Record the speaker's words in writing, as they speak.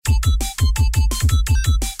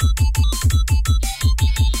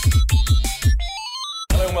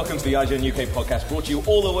the IGN UK podcast, brought to you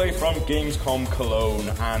all the way from Gamescom Cologne,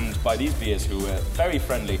 and by these beers who were very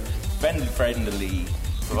friendly, friendly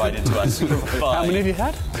provided to us by... How many have you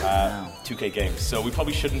had? 2K Games. So we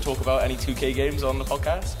probably shouldn't talk about any 2K games on the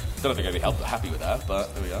podcast. Don't think I'd be happy with that,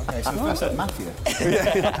 but there we are. Yeah, so Professor Matthew.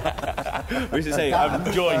 Who's to say? I'm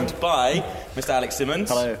joined by Mr. Alex Simmons.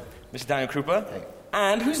 Hello. Mr. Daniel Krupa. Hey.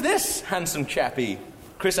 And who's this handsome chappie?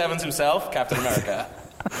 Chris Evans himself, Captain America.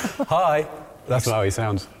 Hi. That's not how he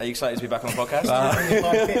sounds. Are you excited to be back on the podcast?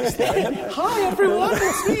 Hi, everyone.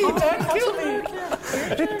 It's me, Dan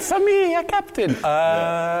Kilby. It's me, Captain.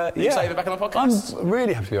 Are you excited to be back on the podcast? I'm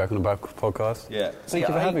really happy to be back on the podcast. Yeah. Thank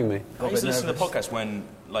you for having me. I used to listen to the podcast when,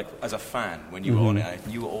 like, as a fan, when you were on it,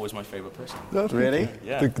 you were always my favourite person. Really?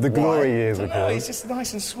 Yeah. The glory years, of No, course. he's just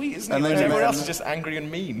nice and sweet, isn't he? And then Whereas you everyone met else him. is just angry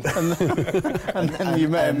and mean. And then you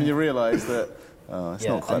met him and you realised that, it's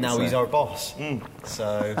not quite and now the he's same. our boss.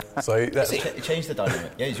 So So that's, change the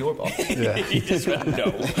dynamic. Yeah, he's your boss. He just went,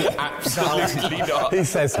 no, absolutely not. he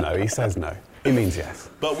says no. He says no. He means yes.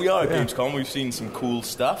 But we are at Gamescom. We've seen some cool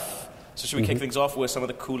stuff. So should we kick things off with some of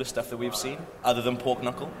the coolest stuff that we've seen, other than Pork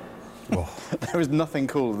Knuckle? There is nothing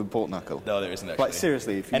cooler than Pork Knuckle. No, there isn't actually. Like,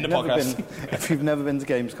 seriously, if End you've, of never podcast. been, if you've never been to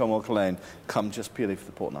Gamescom or Cologne, come just purely for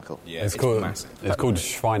the Pork Knuckle. Yeah, It's called massive.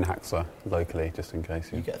 Schweinhaxer locally, just in case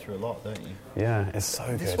You you. get through a lot, don't you? Yeah, it's so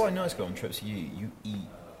This is good. why I know it's going on trips. You eat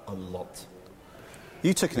a lot.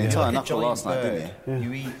 You took an entire Like a knuckle giant last night, didn't you? bird.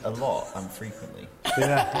 You eat a lot and frequently.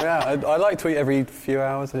 Yeah. I like to eat every few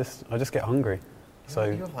hours. I just get hungry. So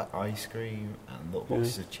You have like ice cream and little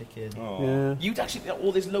boxes of chicken. Oh. Yeah. You'd actually,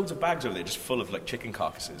 there's loads of bags over there just full of like chicken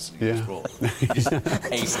carcasses. You Yeah. just raw. Just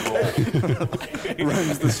ate raw.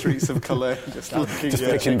 Roams the streets of Cologne, just looking just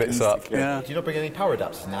at picking chickens bits up. to kill. Yeah. Do you not bring any power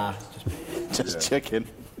adapters? Nah. Just chicken.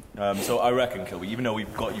 So I reckon, Kilby, even though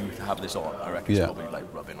we've got you to have this on, I reckon Yeah. it's probably like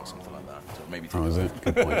rubbing or something like that. So maybe Oh, is it?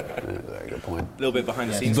 Good point. Yeah, very good point. a little bit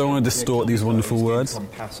behind the scenes. Don't want to distort these wonderful words.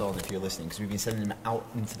 Pass on if you're listening, because we've been sending them out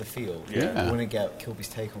into the field. Yeah. We want to get Kilby's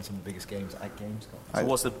take on some of the biggest games at Gamescom. So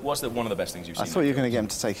what's the one of the best things you've I seen? thought you were going to get him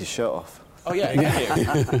to take his shirt off. Oh yeah,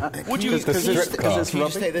 yeah. Would you? Because Can you it's just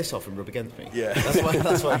rubbing. take this off and rub against me? Yeah.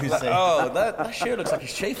 That's what he was saying. Oh, that shirt looks like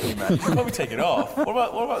he's chafing, man. You should probably take it off. What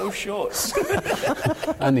about those shorts?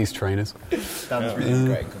 And these trainers. Dan's really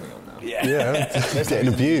great coming on now. Yeah. Yeah, just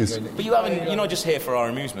getting abused. But you haven't. You're not just here for our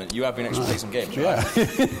amusement. You have been actually playing some games, right?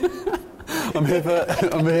 Yeah. I'm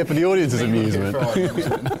here for the audience's amusement.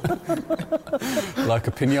 Like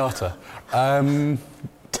a piñata.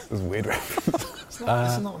 That was a weird reference.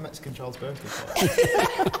 This is not a Mexican child's birthday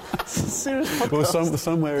party. Well,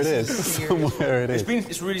 somewhere it is. Somewhere it is.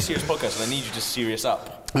 It's a really serious podcast, and I need you to serious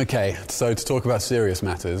up. Okay, so to talk about serious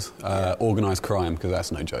matters, organised crime, because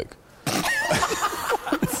that's no joke.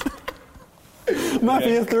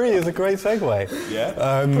 Mafia 3 is a great segue.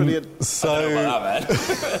 Yeah. Brilliant. So,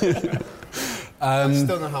 I just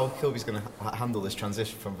don't know how Kilby's going to handle this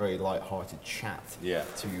transition from very light-hearted chat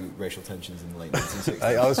to racial tensions in the late 1960s.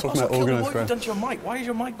 I was talking about organised What have you crime. done to your mic? Why has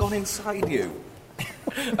your mic gone inside you?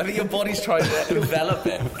 I think your body's trying to envelop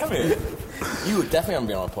it. Come here. You definitely haven't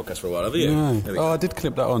been on a podcast for a while, have you? There we go. Oh, I did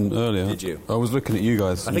clip that on earlier. Did you? I was looking at you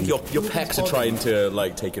guys. I think your pecs are trying to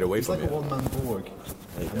like take it away It's from like a you. one-man Borg.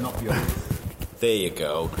 Not your... There you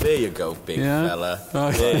go, big Yeah. fella.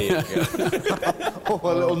 Okay. There you go. Oh,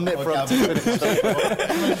 a little nip rub. Can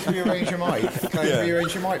I rearrange your mic? Can I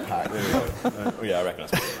rearrange your mic pack? Oh, yeah, I reckon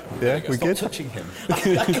that's good. Yeah, we Stop good? touching him.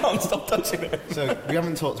 I can't stop touching it. So, we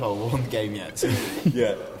haven't talked about one game yet, so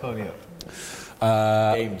Yeah. pull me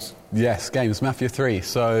up. Games. Yes, games. Mafia 3.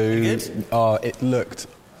 So, good? it looked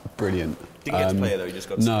brilliant. Didn't get to play it though. You just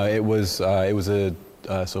got to No, it was a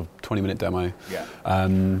sort of 20-minute demo. Yeah.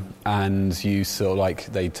 And you sort of like,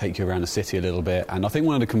 they take you around the city a little bit. And I think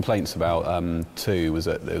one of the complaints about 2 was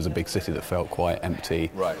that there was a big city that felt quite empty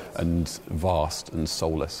Right. and vast and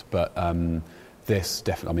soulless. But this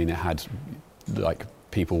definitely, I mean, it had like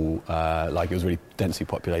people, like it was really densely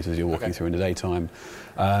populated as you're walking through in the daytime.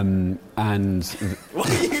 And Why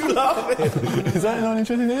are you laughing? is that not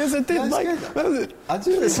interesting? It is. It did, like, that was it. I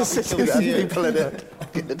do. It's a city with people in it.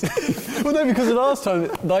 Well, no, because the last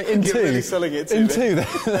time, like in You're 2, really selling it to in me. 2,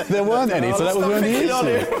 there weren't any, so that was really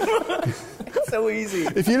issue. So easy.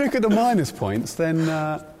 If you look at the minus points, then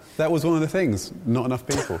that was one of the things. Not enough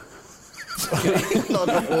people. Not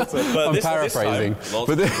enough water. I'm paraphrasing, but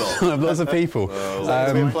lots of people.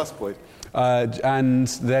 That's a plus point. And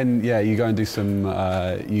then, you go and do some.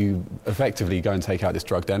 You effectively go and take out this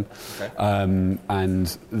drug den,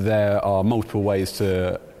 and there are multiple ways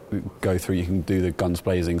to go through. You can do the guns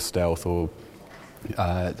blazing stealth, or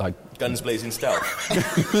like Guns blazing stealth.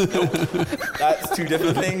 Nope. That's two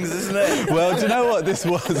different things, isn't it? Well, do you know what this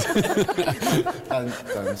was? And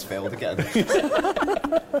Guns failed again.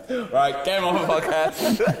 Right, get him off the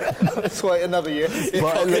podcast. Let's wait another year.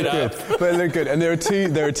 But it looked good. But it looked good. And there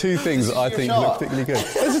are two things that I think look particularly good.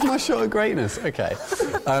 This is my shot of greatness. Okay.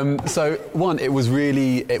 So one, it was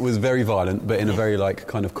very violent, but in a very like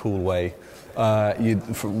kind of cool way.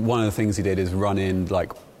 One of the things he did is run in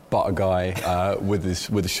like butt a guy with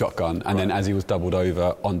a shotgun, and then as he was doubled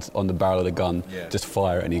over on the barrel of the gun, just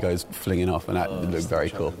fire it, and he goes flinging off, and that looked very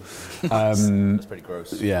cool. That's pretty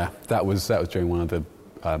gross. Yeah, that was during one of the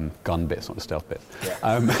gun bits, not the stealth bit. Yeah.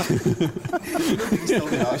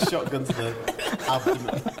 Shotgun to the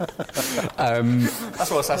abdomen.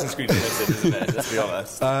 That's what Assassin's Creed is, isn't it? Let's be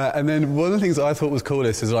honest. And then one of the things I thought was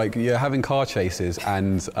coolest is like you're having car chases,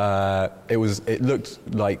 and it looked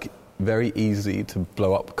like very easy to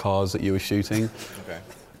blow up cars that you were shooting. Okay.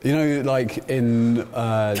 You know, like in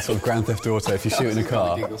sort of Grand Theft Auto, if you shoot in a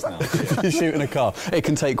car, if you shoot in a car, it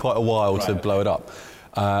can take quite a while to blow it up.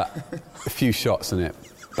 A few shots in it,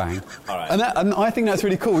 bang. All right. And I think that's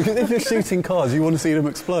really cool, because if you're shooting cars, you want to see them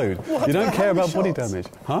explode. You don't care about body damage.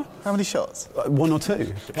 Huh? How many shots? One or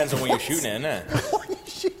two. Depends on what you're shooting in, innit?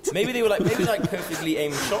 Maybe they were like perfectly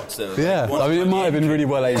aimed shots though. Yeah, like I mean it might have been really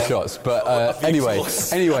well aimed shots, but anyway,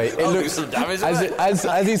 it looks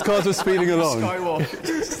as these cars were speeding along.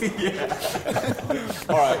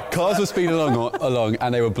 All right, cars were speeding along,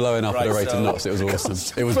 and they were blowing up at a rate of knots. It was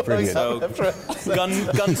awesome. It was brilliant. So,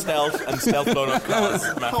 gun stealth and stealth blown up cars.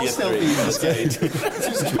 Mafia 3.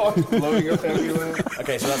 Just cars blowing up everywhere.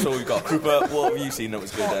 Okay, so that's all we've got. Krupa, what have you seen that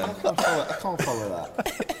was good then? I can't follow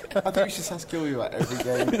that. I think we should ask you about every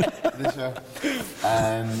game this year.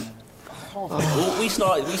 Well, we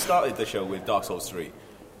started the show with Dark Souls 3.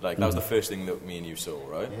 Like that was the first thing that me and you saw,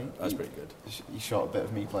 right? Yeah, that was pretty good. You shot a bit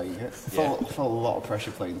of me playing it. I felt a lot of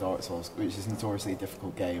pressure playing Dark Souls, which is notoriously a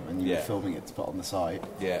difficult game, and you were filming it to put on the site.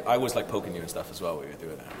 Yeah, I was like poking you and stuff as well when we were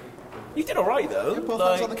doing it. You did alright though. Yeah, both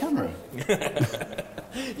hands on the camera.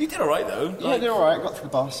 You did alright though. Yeah, I did alright. I got to the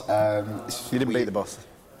boss. You didn't beat the boss?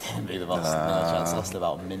 Didn't beat the boss. No chance. Lasted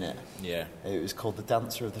about a minute. Yeah. It was called The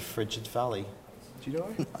Dancer of the Frigid Valley. Do you know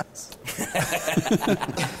it? Nice.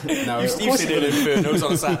 No, you've seen it in Infernos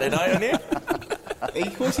on a Saturday night, haven't you?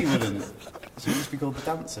 Of course he wouldn't. So it must be called The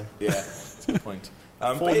Dancer. Yeah, that's a good point.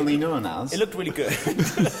 Formerly known as. It looked really good.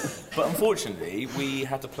 But unfortunately, we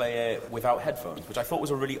had to play it without headphones, which I thought was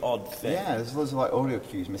a really odd thing. Yeah, there's loads of like audio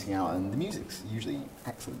cues missing out, and the music's usually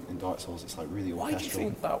excellent in Dark Souls. It's like really orchestral. Why do you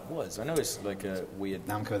think that was? I know it's like a weird...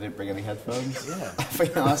 Namco didn't bring any headphones. Yeah. I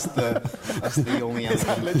think that's the only answer. Is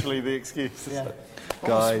that literally the excuse? Yeah.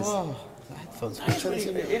 Guys. Headphones.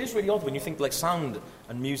 It is really odd when you think like sound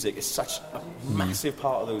and music is such a massive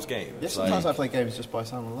part of those games. Yeah, sometimes I play games just by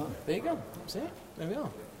sound alone. There you go. See it? There we are.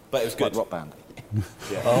 But it was good. Like Rock Band.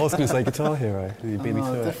 Yeah. I was going to say Guitar Hero. You beat me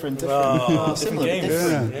to it. Different Different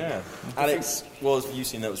games. Yeah. Alex, what have you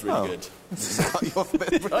seen that was really good? I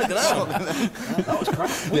don't know. That was crap.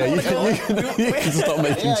 Yeah, you can stop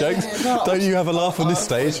making jokes. Don't you have a laugh on this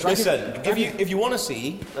stage? Listen, if you want to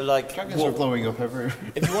see like Dragons are blowing up everywhere.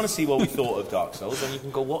 if you want to see what we thought of Dark Souls, then you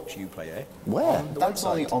can go watch you play it. Where? That's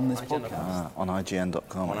only on this IGN.com. podcast. On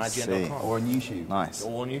IGN.com. On I IGN.com. see. Or on YouTube. Nice.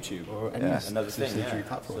 Or on YouTube. Or any Another thing, subsidiary yeah.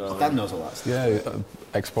 platform. So- Dan knows all that stuff.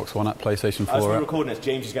 Yeah, Xbox One app, PlayStation 4 As we're app. recording this,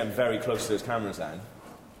 James is getting very close to those cameras then.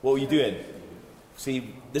 What were you doing?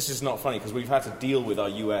 See, this is not funny because we've had to deal with our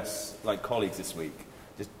US colleagues this week.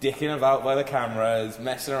 Just dicking about by the cameras,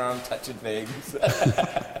 messing around, touching things.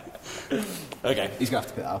 Okay. He's going to have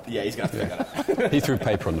to pick that up. Yeah, he's going to have to pick that up. He threw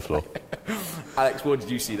paper on the floor. Alex, what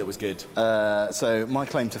did you see that was good? So my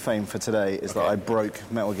claim to fame for today is that I broke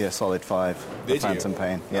Metal Gear Solid 5, The Phantom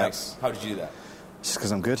Pain. Yeah. Nice. How did you do that? Just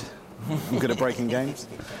because I'm good. I'm good at breaking games.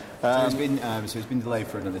 So it's been delayed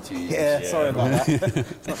for another 2 years. Yeah, sorry about that.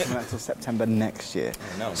 It's not coming out until September next year.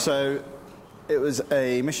 No. So it was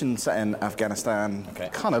a mission set in Afghanistan. Okay.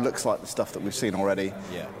 Kind of looks like the stuff that we've seen already.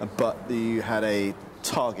 Yeah. But you had a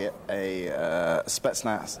target, a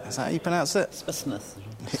Spetsnaz. Is that how you pronounce it? Spetsnaz.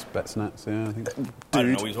 Spetsnaz, yeah, I think. I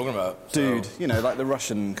don't know what you're talking about. Dude, you know, like the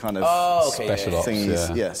Russian kind of Special ops,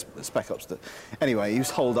 thingies. yeah. Spec Ops. Anyway, he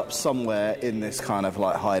was holed up somewhere in this kind of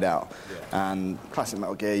like hideout. And classic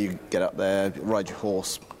Metal Gear, you get up there, ride your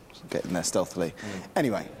horse, get in there stealthily.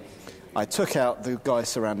 Anyway, I took out the guy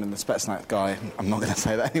surrounding the Spetsnaz guy. I'm not going to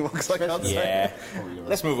say that anymore because I can't say Yeah.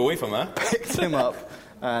 Let's move away from that. Picked him up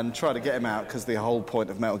and tried to get him out because the whole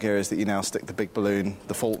point of Metal Gear is that you now stick the big balloon,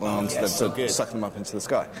 the Fulton, onto them so to good. suck them up into the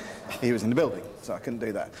sky. He was in the building, so I couldn't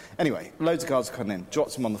do that. Anyway, loads of guards coming in,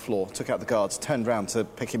 dropped him on the floor, took out the guards, turned round to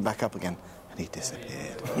pick him back up again. and he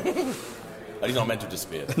disappeared. And he's not meant to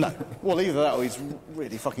disappear. No. Well, either that or he's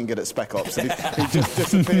really fucking good at Spec Ops, and he just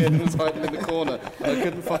disappeared and was hiding in the corner, and I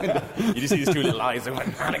couldn't find him. You just see these two little eyes and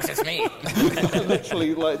went, Alex, it's me.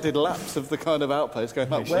 Literally, did laps of the kind of outpost,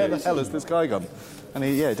 going like, where the hell has this guy gone? And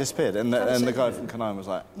he disappeared. And the guy from Konami was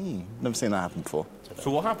like, never seen that happen before. So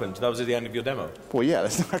what happened? That was at the end of your demo? Well, yeah,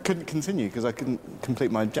 I couldn't continue because I couldn't complete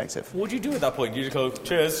my objective. What did you do at that point? You just go,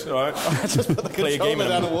 cheers, all right. I just put the Play a game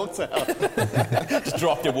controller down and walked out. Just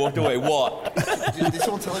dropped it, walked away. What? Did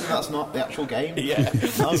someone tell you that's not the actual game? Yeah.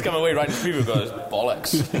 He's come away right in his preview and goes,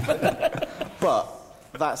 bollocks. But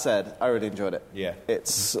that said, I really enjoyed it. Yeah.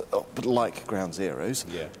 It's like Ground Zeroes.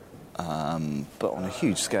 Yeah. But on a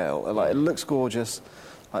huge scale. Like, it looks gorgeous.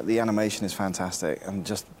 Like, the animation is fantastic, and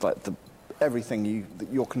just like everything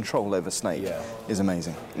your control over Snake is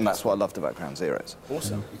amazing, and that's what I loved about Ground Zeroes.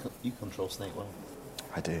 Awesome. You control Snake well.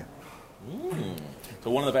 I do. So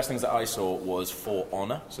one of the best things that I saw was For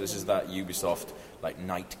Honor. So this is that Ubisoft like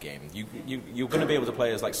knight game. You're going to be able to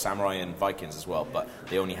play as like samurai and Vikings as well, but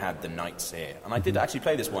they only had the knights here. And I did actually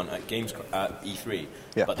play this one at E3,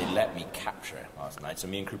 but they let me capture it last night. So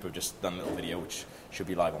me and Krupa have just done a little video which should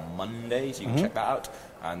be live on Monday, so you can check that out.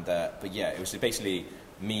 And but yeah, it was basically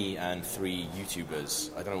me and 3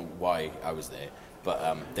 YouTubers. I don't know why I was there.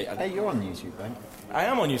 But hey, you're on YouTube, right? I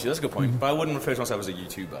am on YouTube. That's a good point. But I wouldn't refer to myself as a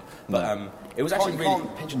YouTuber. But it was actually really.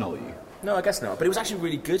 Can't pigeonhole you. No, I guess not. But it was actually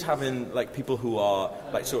really good having like people who are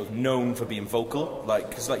like sort of known for being vocal, like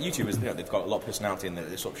because like YouTubers, they've got a lot of personality and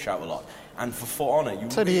they sort of shout a lot. And for Honor,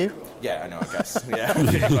 so do you? Yeah, I know. I guess. Yeah,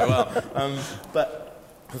 quite well. But.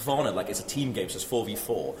 For Honor, like it's a team game, so it's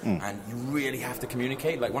 4v4, and you really have to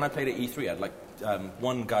communicate. Like when I played at E3, I had like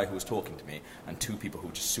one guy who was talking to me and 2 people who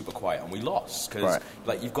were just super quiet, and we lost because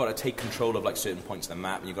like you've got to take control of like certain points of the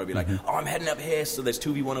map, and you've got to be like, oh, I'm heading up here, so there's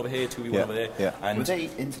 2v1 over here, 2v1 over there. Yeah. And were they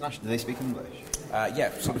international? Do they speak English?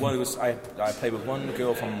 Yeah. So one was I played with one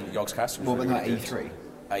girl from Yogscast. What about E3?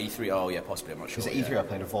 E3, oh yeah, possibly. I'm not sure. Because at E3, I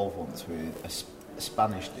played Evolve once with a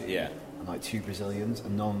Spanish dude. Yeah. And like 2 Brazilians,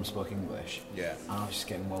 and none of them spoke English. Yeah. And I was just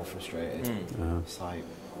getting well frustrated. It's like...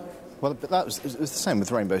 Well, but it was the same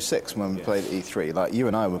with Rainbow Six when we played at E3. Like, you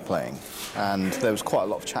and I were playing, and there was quite a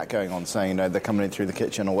lot of chat going on saying, they're coming in through the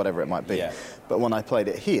kitchen or whatever it might be. Yeah. But when I played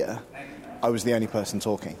it here, I was the only person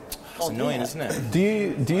talking. It's annoying, isn't it?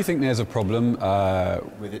 Do you think there's a problem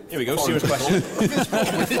with it? Here we go, serious question.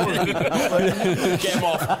 Get him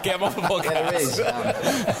off the podcast.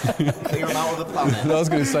 There is. Clear him out of the planet. I was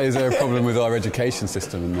going to say, is there a problem with our education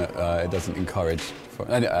system in that it doesn't encourage...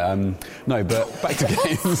 no, but back to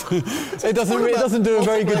games. It doesn't do a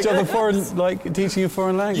very good job of teaching a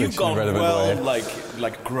foreign language. You've gone in a relevant way.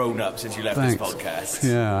 like grown up since you left this podcast.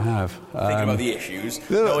 Yeah, I have. Thinking about the issues.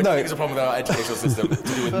 No, I don't think there's a problem with our educational system to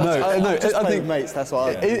do with I think mates. That's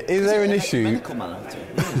what. Is there an issue? Medical man.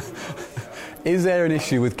 Is there an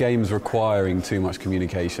issue with games requiring too much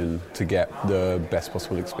communication to get the best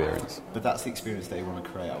possible experience? But that's the experience they want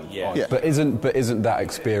to create. Yeah. But isn't that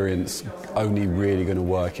experience only really going to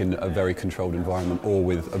work in a very controlled environment or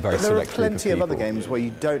with a very select group of people? There are plenty of other games where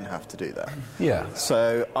you don't have to do that. Yeah.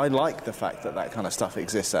 So I like the fact that kind of stuff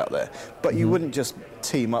exists out there. But you wouldn't just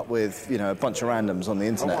team up with a bunch of randoms on the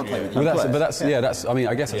internet. I mean,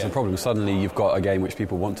 I guess that's the problem. Suddenly you've got a game which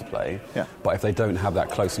people want to play. Yeah. But if they don't have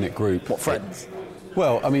that close-knit group, what friends?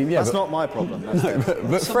 Well, I mean, yeah. That's not my problem.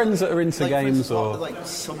 But friends that are into games or like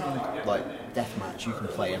some deathmatch you can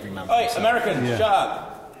play every man. Hey, American, shut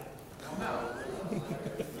up.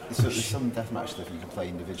 So there's some deathmatch stuff you can play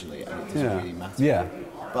individually, and it doesn't really matter. Yeah.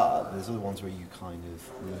 But there's other ones where you kind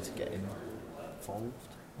of need to get involved.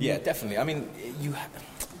 Yeah, definitely. I mean,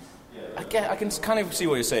 I can kind of see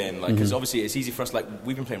what you're saying, because obviously it's easy for us. Like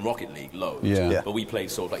we've been playing Rocket League loads, but we played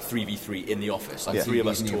sort of like 3v3 in the office, like 3 of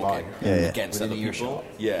us talking against other people.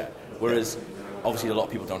 Yeah. Whereas obviously a lot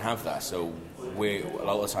of people don't have that, so a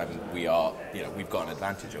lot of the time we've got an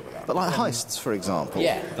advantage over that. But like heists, for example,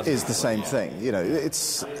 is the same thing.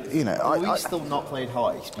 It's we've still not played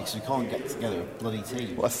heists because we can't get together a bloody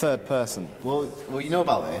team. A third person. Well, you know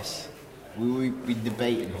about this. We've been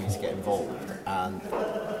debating who to get involved, and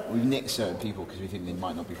we've nicked certain people because we think they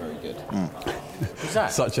might not be very good. Who's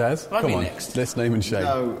that? Such as? Come on, let's name and shame.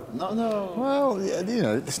 No. Well,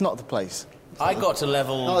 it's not the place. I got to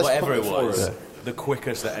level whatever it was, the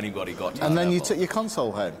quickest that anybody got to. And then level. you took your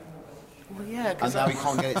console home. Well, yeah, and now we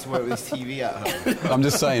can't get it to work with his TV at home. I'm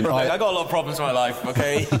just saying. I got a lot of problems in my life,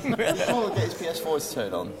 okay? Oh, get his PS4 to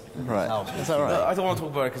turn on. Right. Is that right? I don't want to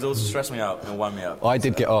talk about it because it'll stress me out and wind me up. I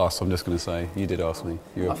did get asked, I'm just going to say. You did ask me.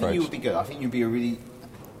 You were I think you would be good. I think you'd be a really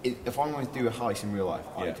if I'm going to do a heist in real life,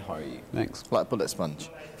 I'd hire you. Thanks. Like bullet sponge.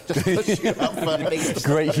 Just push you out first.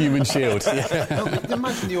 Great human shield. No,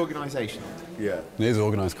 imagine the organisation. Yeah. It is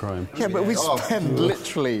organised crime. Yeah, but we spend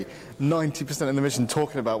literally 90% of the mission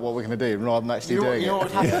talking about what we're going to do rather than actually doing it. You know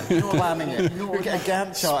what happens? You're planning it. We get a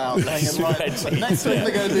Gantt chart out saying, right, next thing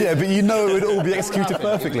they're going to do. Yeah, but you know it would all be executed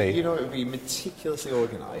perfectly. You know it would be meticulously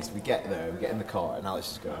organised. We get there, we get in the car, and Alex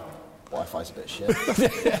just go, Wi-Fi's a bit shit. I'd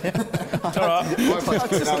just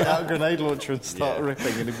get out a grenade launcher and start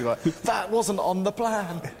ripping, and he'd be like, that wasn't on the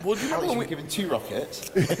plan. Well, do you remember Alex, when we're given 2 rockets.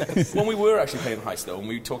 when we were actually playing Heist, though, and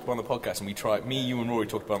we talked about on the podcast, and we tried, me, you, and Rory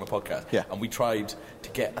talked about on the podcast, and we tried to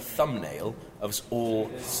get a thumbnail of us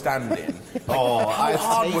all standing. How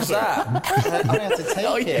hard was that? I had to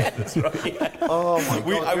take it. That's right. Yeah. Oh my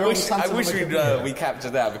god! I wish we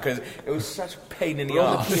captured that because it was such a pain in the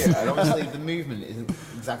arse. And obviously the movement isn't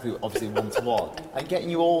exactly obviously 1-to-1, and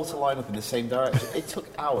getting you all to line up in the same direction, it took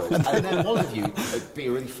hours. And then one of you would be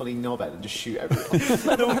a really funny knobhead and just shoot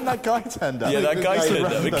everyone. When that guy turned up. Yeah, that guy turned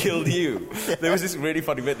up and killed you. There was this really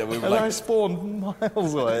funny bit that we were And I spawned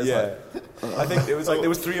miles away. I think it was like there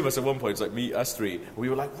was 3 of us at one point. It's like me, us 3. We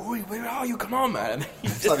were like, Roy, where are you? Come on, man! And he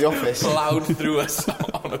just like The Office. plowed through us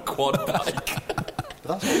on a quad bike.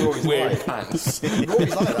 That's what Rory's Wearing like. pants.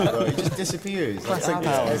 Rory's like that though. He just disappears. Classic like,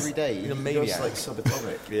 powers. every day. He's a He maniac. goes like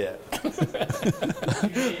subatomic. Yeah.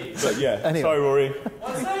 But yeah. Anyway. Sorry, Rory.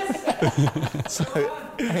 So,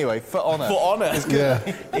 anyway, for honour. For honour. Yeah.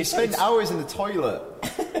 He spent hours in the toilet.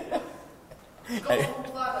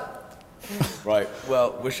 Right,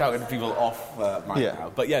 well, we're shouting people off mic Yeah.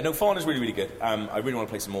 now. But yeah, no, Fawn is really, really good. I really want to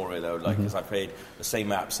play some more of it, though, because I played the same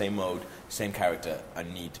map, same mode, same character. I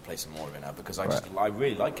need to play some more of it now, because I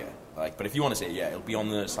really like it. But if you want to see it, it'll be on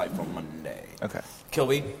the site from Monday. Okay.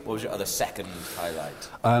 Kilby, what was your other second highlight?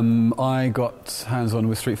 I got hands-on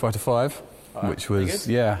with Street Fighter V. Which was,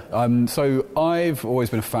 so I've always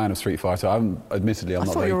been a fan of Street Fighter. Admittedly, I'm I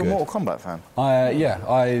not thought very you were a good. Mortal Kombat fan.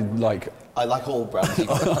 I like all brands.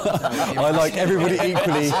 I like everybody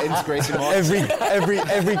equally. Integrating more.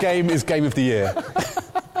 Every game is game of the year.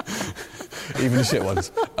 Even the shit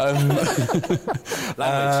ones. Clean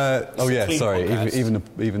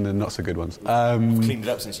Even the not so good ones. Cleaned it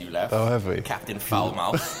up since you left. Oh, have we? Captain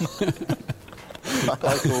Foulmouth. I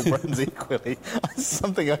like all brands equally. That's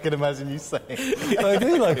something I can imagine you saying. I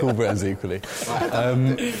do like all brands equally.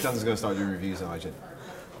 Dan's going to start doing reviews on IGN.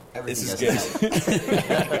 This is good.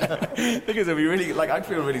 Because it'd be really, I'd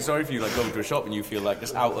feel really sorry for you, going to a shop and you feel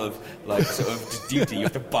just out of, sort of duty. You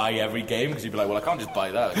have to buy every game because you'd be like, well, I can't just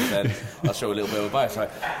buy that. And then I'll show a little bit of a bias. Can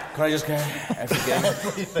I just get every game?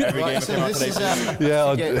 Every game So I this is,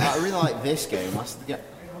 I really like this game. I should get.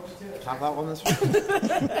 Have that one as well.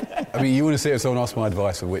 I mean, you want to see if someone asked my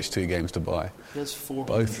advice for which 2 games to buy. There's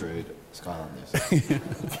 400 Skylanders.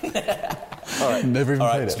 All right. Never even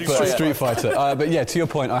played it. But Street Fighter. But yeah, to your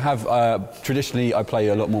point, I have traditionally I play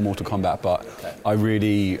a lot more Mortal Kombat, but I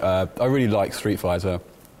really like Street Fighter.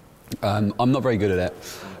 I'm not very good at it,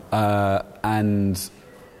 and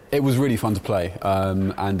it was really fun to play.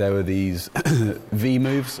 And there were these V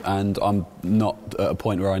moves, and I'm not at a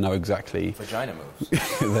point where I know exactly. Vagina moves.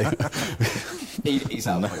 He's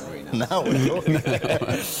out of the point right now. Now we're talking.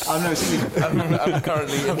 I've never seen him. I'm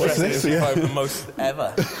currently interested in Street Fighter the most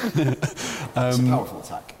ever. It's a powerful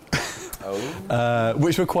attack.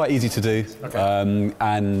 Which were quite easy to do,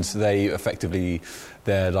 and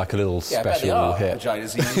they're like a little special hit.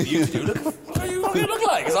 Vaginas easy for you to do. Look what you look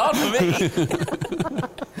like. It's hard for me.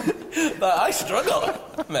 But I struggle,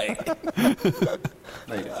 mate.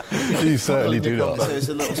 There you go. You certainly do not. So it's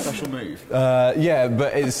a little special move. Yeah,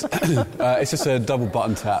 but it's it's just a double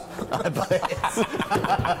button tap.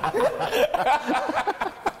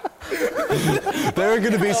 There are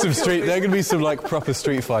going to be some proper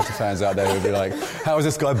Street Fighter fans out there who'll be like, "How is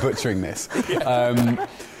this guy butchering this?"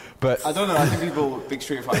 But I don't know. I think people, big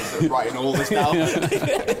Street Fighters, are writing all this down.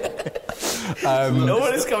 No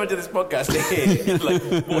one is coming to this podcast to hear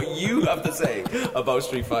what you have to say about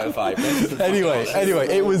Street Fighter 5. Anyway,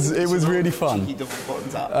 it was really fun. Cheeky double button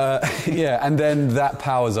tap. Yeah, and then that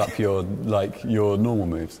powers up your normal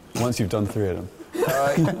moves once you've done 3 of them.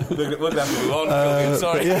 Alright, we're going to have to move on.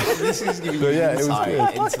 Sorry. This is giving you it was insight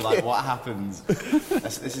good. into what happens.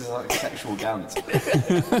 This is like sexual Gant.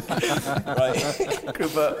 Right,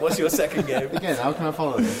 Cooper, what's your second game? Again, how can I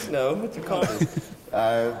follow this? No, you can't.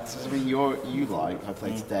 Something I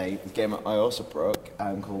played today. The game I also broke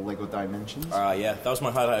called Lego Dimensions. Yeah, that was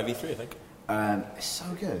my highlight of E3, I think. It's so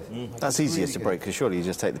good. Like, That's it's easiest to really break, because surely you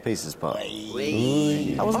just take the pieces apart.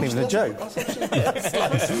 good. That wasn't even a joke. That's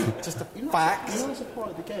actually just a fact. You know, it's a part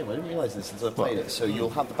of the game. I didn't realise this until I played it. So you'll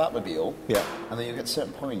have the Batmobile, Yeah. and then you'll get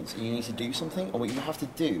certain points, and you need to do something. And what you have to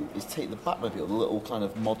do is take the Batmobile, the little kind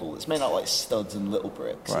of model. It's made out like studs and little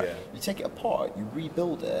bricks. Right. Yeah. You take it apart, you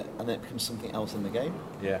rebuild it, and then it becomes something else in the game.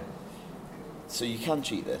 Yeah. So you can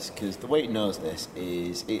cheat this, because the way it knows this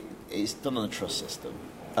is it's done on a trust system.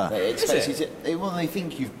 It Is expects it? you to, well, they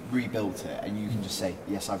think you've rebuilt it, and you can just say,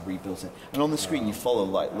 yes, I've rebuilt it. And on the screen, you follow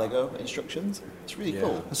like Lego instructions. It's really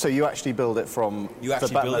cool. So you actually build it from You the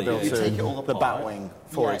actually build it, Batmobile yeah. You take it all to the apart. Batwing,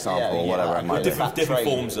 for Yeah, example, or yeah, whatever yeah. it might be. Bat Different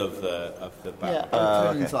train. forms of the Yeah, bat.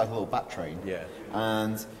 turn it into like a little bat train. Yeah.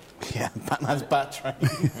 And Yeah, Batman's Bat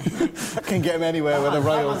Train. Can get him anywhere where the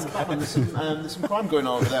rails. Batman, there's some crime going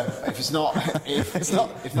on over there. If it's not, if there's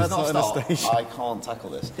not in a stop, station. I can't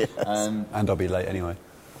tackle this. And I'll be late anyway.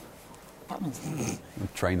 Batman's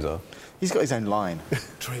Trains are. He's got his own line.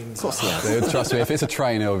 Trains. Trust me, if it's a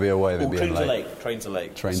train, it'll be away. They'll Oh, be trains are late. late. Trains are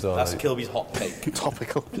late. Trains are That's late. Kilby's hot take.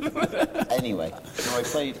 Topical. Anyway, so I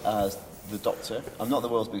played as the Doctor. I'm not the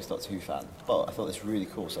world's biggest Doctor Who fan, but I thought this was really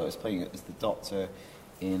cool. So I was playing as the Doctor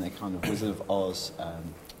in a kind of Wizard of Oz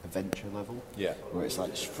adventure level. Yeah. Where it's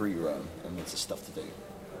like just free roam and lots of stuff to do.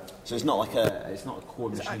 So it's not like a core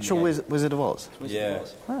machine. Actual game. Wizard of Oz. Wizard Yeah.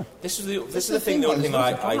 of Oz. This is the This the thing. The only thing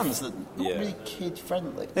like, I brands that not yeah. really kid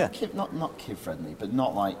friendly. Yeah. Not kid friendly, but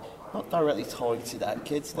not directly targeted at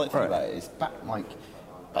kids. Like think Right. about it, it's Back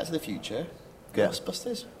to the Future, Yeah.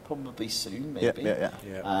 Ghostbusters probably soon Yeah, maybe.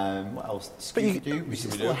 yeah. What else? But you- Scooby-Doo, which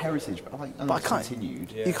is still a heritage, but But I can't.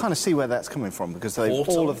 continued. You kind of see where that's coming from, because they've,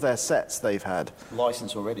 Autumn. all of their sets they've had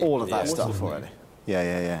License already. all of that Yeah. stuff already.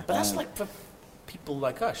 Yeah. But that's like for people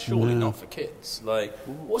like us, surely not for kids. Like,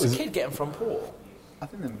 what's a kid getting from Paul? I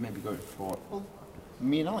think they're maybe going for. Well,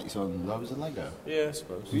 me and Alex own loads of Lego. Yeah, I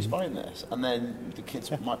suppose. Who's buying this? And then the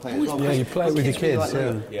kids might play it as well. Yeah, you play it with your really kids, like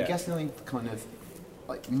Lego. yeah. Yeah. I guess the only kind of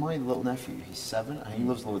like my little nephew, he's 7, and he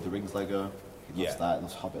loves Lord of the Rings Lego. He loves Yeah. that. He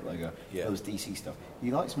loves Hobbit Lego. Yeah. He loves DC stuff.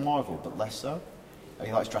 He likes Marvel, but less so.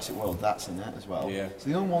 He likes Jurassic World. That's in it as well. Yeah. So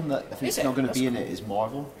the only one that I think Is is not it? going to That's be in it is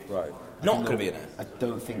Marvel. Right. I Not think going to be they'll- in it. I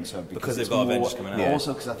don't think so Because they've it's got more- Avengers coming out. Yeah.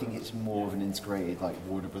 Also, because I think it's more of an integrated like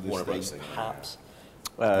Warner Brothers Warner thing, Brothers thing. perhaps.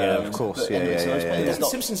 Of course. But Yeah, anyway, so I was playing yeah. as The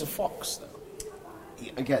Simpsons are Fox, though.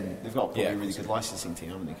 Again, they've got probably Yeah. a really good licensing team,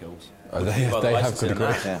 haven't they, Kills? Oh, they Well, the have licensing good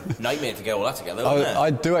and equipment. that. Nightmare to get all that together. Isn't it? I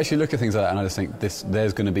do actually look at things like that, and I just think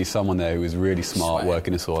there's going to be someone there who is really smart Swear.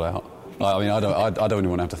 working this all out. I mean, I don't even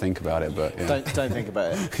want to have to think about it, but yeah. Don't think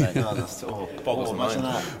about it. Don't. No, that's Boggles the imagine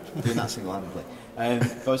mind. that, doing that single-handedly.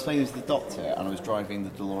 But I was playing as the Doctor, and I was driving the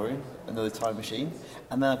DeLorean, another time machine,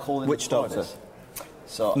 and then I called in Which the Doctor? TARDIS.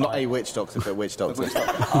 So Not I, a witch doctor, but which doctor? Which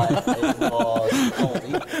Doctor? It was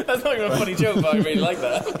Capaldi. That's not even a funny joke, but I really like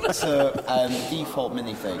that. So default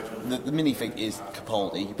minifig. The minifig is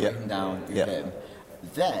Capaldi. You put Yep. him down, you're Yep. him.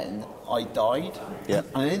 Then I died, Yep.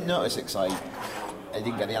 and I didn't notice it because I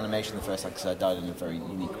didn't get the animation the first time because I died in a very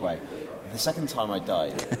unique way. The second time I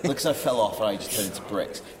died, because I fell off and I just turned into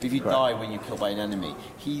bricks. But if you die when you're killed by an enemy,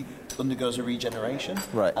 he undergoes a regeneration.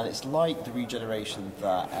 Right. And it's like the regeneration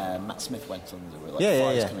that Matt Smith went under with like Yeah,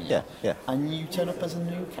 fires yeah, coming yeah, out. yeah. And you turn up as a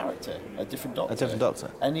new character, a different Doctor. A different Doctor.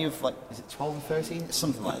 Any of like, is it 12 or 13?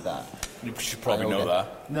 Something like that. You should probably know Okay.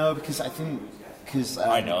 that. No, because I think because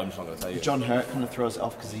I know, I'm just not going to tell you. John Hurt kind of throws it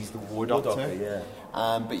off because he's the War Doctor. Doctor,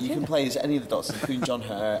 yeah. But you can play as any of the Doctors, including John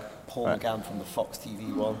Hurt, Paul McGann from the Fox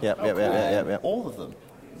TV one. Yep. All of them.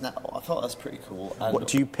 Now, I thought that's pretty cool. And What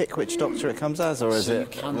do you pick which doctor it comes as, or is so you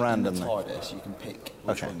it can random? in the TARDIS, you can pick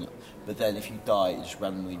which Okay. one. But then if you die, it just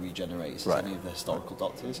randomly regenerates Right. as any of the historical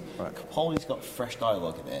Doctors. Right. Capaldi's got fresh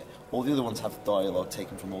dialogue in it. All the other ones have dialogue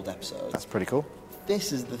taken from old episodes. That's pretty cool.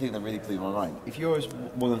 This is the thing that really blew my mind. If you're as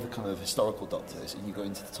one of the kind of historical Doctors and you go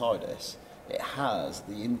into the TARDIS, it has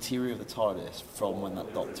the interior of the TARDIS from when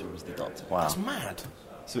that Doctor was the Doctor. Wow. That's mad.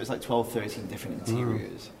 So it's like 12, 13 different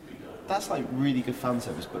interiors. That's like really good fan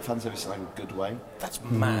service, but fan service in like a good way. That's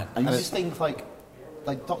mad. And you just think like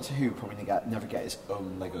Doctor Who probably never get its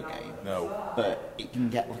own Lego game. No. But it can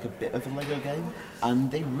get like a bit of a Lego game,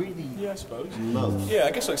 and they really Yeah, I suppose. love. Yeah,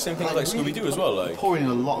 I guess like same thing like really Scooby-Doo as well. Like, pouring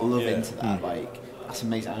a lot of love Yeah. into that. Like that's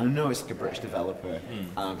amazing. And I know it's like a British developer, and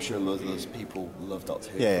I'm sure loads of those people love Doctor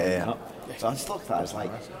Who. Yeah. growing up. So I just look at that. It's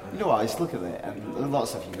like, you know what? I just look at it, and a lot of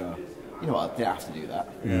stuff you go, you know what? They don't have to do that.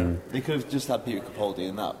 Yeah. They could have just had Peter Capaldi,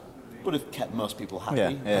 and that would have kept most people happy. Yeah,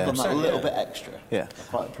 They've yeah. done that a little Yeah. bit extra. Yeah. I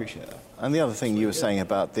quite appreciate that. And the other thing you were saying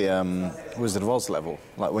about the Wizard of Oz level,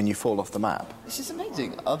 like when you fall off the map. This is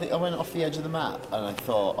amazing. I went off the edge of the map and I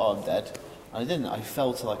thought, oh, I'm dead. I didn't. I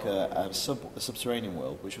fell to like a subterranean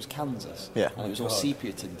world, which was Kansas. Yeah. And it was all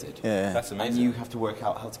sepia tinted. Yeah. That's amazing. And you have to work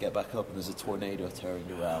out how to get back up, and there's a tornado tearing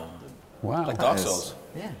you around. Wow. Like Dark Souls.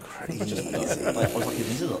 Yeah. Crazy. I was like,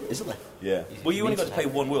 isn't it? Yeah. Well, you only got to play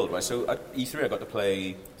one world, right? So at E3, I got to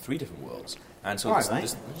play 3 different worlds. And so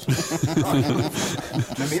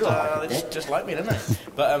just like me, didn't it?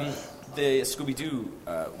 But the Scooby-Doo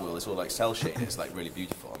world is all like cell shaded. It's like really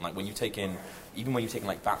beautiful. And like when you take in, even when you take in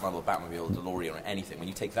like Batman or Batmobile, DeLorean or anything, when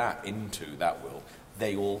you take that into that world,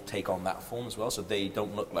 they all take on that form as well. So they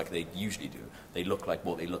don't look like they usually do. They look like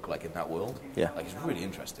what they look like in that world. Yeah. Like it's really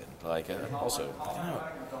interesting. Like also, I don't know.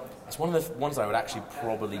 It's one of the ones I would actually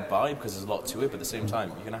probably buy because there's a lot to it. But at the same time,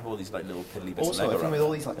 you can have all these like little piddly bits Also, of I Lego think with around.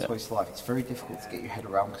 all these like Toys to Life, it's very difficult to get your head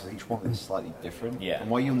around because each one is slightly different. Yeah. And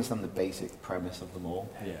while you understand the basic premise of them all,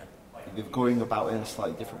 Yeah. they're going about it in a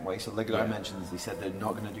slightly different way. So Lego Yeah. Dimensions, they said they're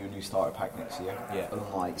not going to do a new starter pack next year. Yeah.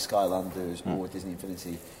 Unlike Skylanders or Disney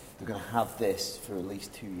Infinity, they're going to have this for at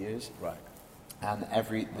least 2 years. Right. And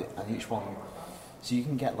each one, so you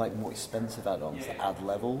can get like more expensive add-ons that add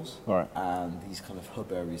levels, Right. and these kind of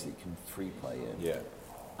hub areas that you can free play in. Yeah.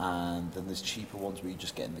 And then there's cheaper ones where you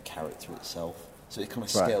just get in the character itself. So it kind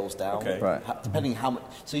of Right. scales down, Okay. Right. Depending how much.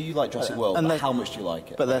 So you like Jurassic World, and but they- how much do you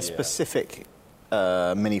like it? But they're Yeah. specific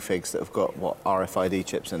minifigs that have got, what, RFID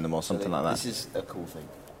chips in them or something like that. This is a cool thing.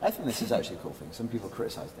 I think this is actually a cool thing. Some people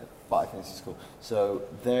criticised it, but I think this is cool. So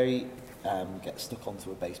they get stuck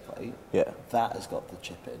onto a base plate. Yeah. That has got the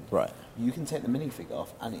chip in. Right. You can take the minifig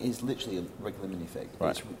off, and it is literally a regular minifig.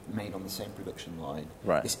 Right. It's made on the same production line.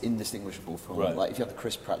 Right. It's indistinguishable from, Right. like, if you have the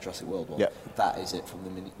Chris Pratt Jurassic World one, Yeah. that is it from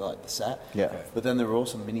the set. Yeah. Okay. But then there are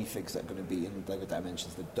also minifigs that are going to be in Lego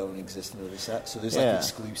Dimensions that don't exist in other sets. So there's Yeah. like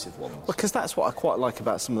exclusive ones. Because that's what I quite like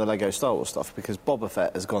about some of the Lego Star Wars stuff, because Boba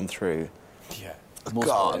Fett has gone through Yeah.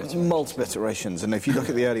 multiple iterations. And if you look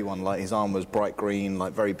at the early one, like his arm was bright green,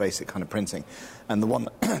 like very basic kind of printing. And the one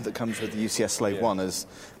that comes with the UCS Slave Yeah. 1 has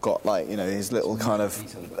got, like, you know, his little kind of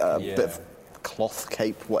Yeah. bit of cloth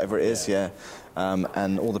cape, whatever it is, yeah.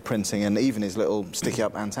 And all the printing, and even his little sticky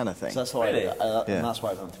up antenna thing. So that's why, Really? Yeah. and that's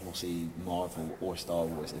why I don't think we'll see Marvel or Star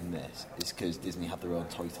Wars in this. Is because Disney have their own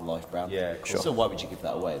Toy to Life brand. Yeah, sure. So why would you give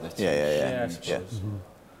that away? They're two Yeah. huge, Yeah.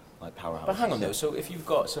 like powerhouses. But hang on though. So if you've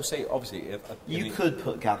got, so say obviously, You could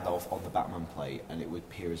put Gandalf on the Batman plate, and it would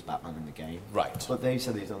appear as Batman in the game. Right. But they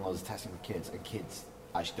said they've done loads of testing with kids, and kids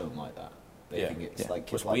actually don't like that. They Yeah. think it's Yeah. like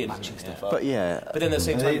kids It's like weird, matching isn't it? stuff up. But yeah, But then at the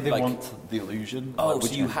same they, time, they like, want the illusion. oh, like, so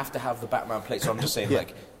which you one- have to have the Batman plate. So I'm just saying, Yeah.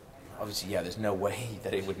 like, obviously, yeah, there's no way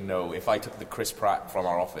that it would know if I took the Chris Pratt from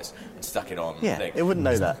our office and stuck it on. Yeah, thing. it wouldn't know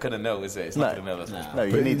It's that. not gonna know, is it? It's No. not gonna know that's Chris no,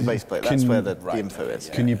 Pratt. you need the base plate. That's Can- where the Right, info is.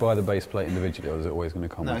 yeah. Can you buy the base plate individually, or is it always going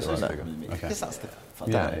to come No, with it's the just right figure? because that's the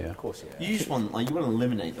fun. Yeah, yeah. Of course, yeah. You just want, like, you want to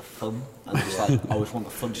eliminate the fun, and just like, I always want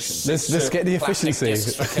the function. Let's get the Plastic efficiency.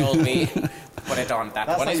 discs for me. Put it on. That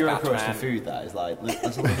That's one like is your approach to Batman. food. That is like,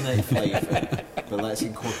 let's eliminate flavour, but let's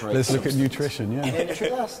incorporate. Let's look at substance. nutrition, yeah. Yeah,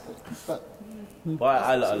 that's- but Well,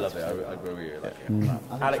 I love it. I agree with you. Like, yeah.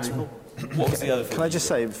 Alex, what was the other thing? Can I just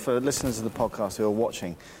say, for listeners of the podcast who are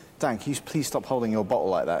watching, Dan, can you please stop holding your bottle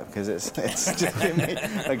like that, because it's just giving me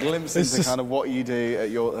a glimpse It's into just- kind of what you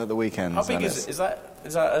do at the weekends. How big and is that?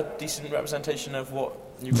 Is that a decent representation of what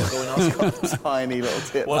you've got going on? it's tiny little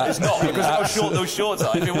tip. Well, it's not because of how short those shorts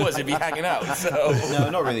are. If it was, it'd be hanging out. So no,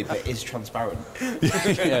 not really. But it's transparent.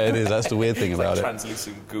 Yeah, it is. That's the weird thing it's like about it.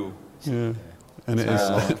 translucent goo. Yeah. And it is.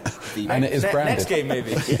 The- And it is branded. Next game,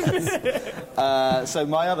 maybe. So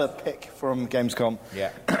my other pick from Gamescom, Yeah.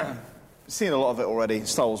 seen a lot of it already,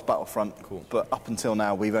 Star Wars Battlefront. Cool. But up until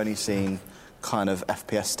now, we've only seen kind of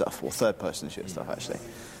FPS stuff, or third-person shooter stuff, actually.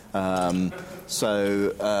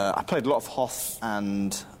 I played a lot of Hoth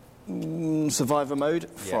and Survivor mode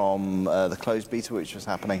from the closed beta, which was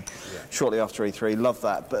happening shortly after E3. Love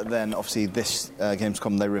that. But then, obviously, this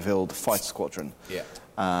Gamescom, they revealed Fighter Squadron,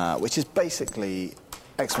 which is basically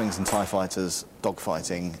X-Wings and TIE Fighters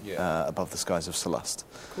dogfighting above the skies of Celeste.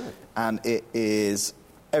 Cool. And it is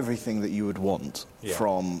everything that you would want Yeah.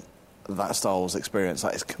 from that Star Wars experience.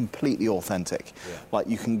 Like, it's completely authentic. Yeah. Like,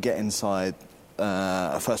 you can get inside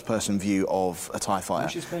a first-person view of a TIE fighter,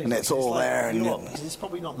 Which is great, and it's because all like, there. You And know what, because it's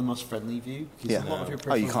probably not the most friendly view. Because Yeah. a lot of your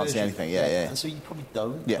Oh, you peripheral can't see version- anything, yeah. And so you probably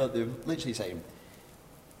don't. Yeah. But they're literally saying,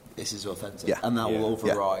 this is authentic. Yeah. And that Yeah. will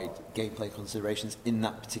override gameplay considerations in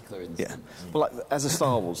that particular yeah. instance. Well, like, as a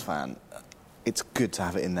Star Wars fan, it's good to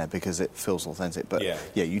have it in there because it feels authentic. But Yeah.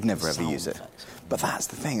 you'd never ever Sound use it. effects. But that's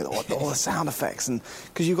the thing, all the sound effects, and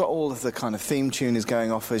because you've got all of the kind of theme tune is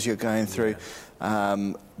going off as you're going through.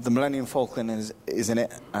 The Millennium Falcon is in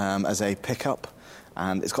it as a pickup,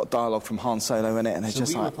 and it's got dialogue from Han Solo in it, and it's So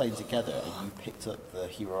just we were like... playing together, and you picked up the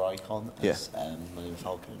hero icon as Millennium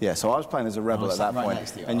Falcon. Yeah, so I was playing as a rebel I at was that sat right point,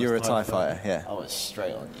 next to you. and I you're a was TIE fighter, yeah. I was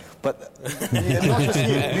straight on you. But not just you.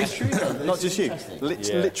 It's true, though. Not This just is you.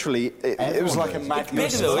 interesting. Literally, it was like a Everyone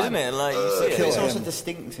magnet. Big though, isn't it? Like, you see It's it. also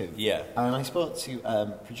distinctive. Yeah. And I spoke to a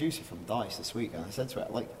producer from DICE this week, and I said to her,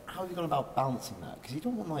 like, how have you gone about balancing that? Because you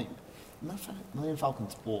don't want, like, Millennium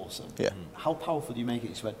Falcon's awesome. Yeah. How powerful do you make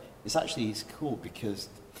it? She went, it's cool because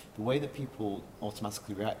the way that people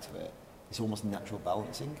automatically react to it is almost natural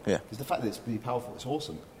balancing. Yeah. Because the fact that it's really powerful, it's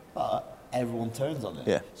awesome. But everyone turns on it.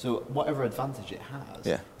 Yeah. So whatever advantage it has,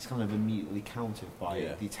 Yeah. it's kind of immediately countered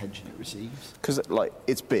by the attention it receives. Because, like,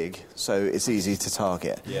 it's big, so it's easy to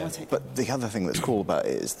target. Yeah. But the other thing that's cool about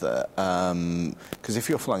it is that, because if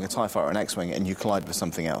you're flying a TIE fighter or an X-Wing and you collide with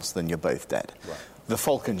something else, then you're both dead. Right. The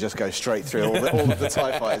Falcon just goes straight through all of the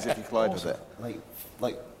TIE fighters if you collide with Also, it.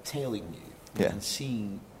 like tailing you Yeah. and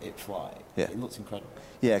seeing it fly. Yeah. It looks incredible.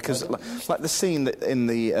 Yeah, because like the scene that in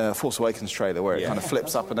the Force Awakens trailer where it Yeah. kind of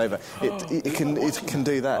flips up and over, it can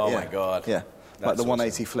do that. Oh yeah. my God. Yeah, That's like the awesome.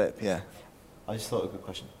 180 flip. Yeah. I just thought of a good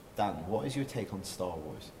question. Dan, what is your take on Star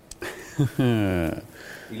Wars?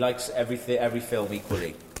 He likes every film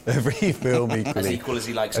equally. Every film As equally. equal as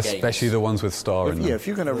he likes games. Especially the ones with Star in them. Yeah, if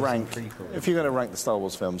you're going to rank the Star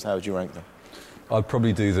Wars films, how would you rank them? I'd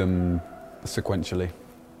probably do them sequentially.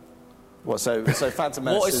 What? So Phantom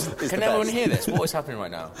Menace What is is, can the everyone best. hear this? What is happening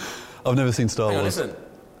right now? I've never seen Star Hang on, Wars. listen.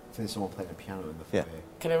 I think someone playing a piano in the Yeah. foyer.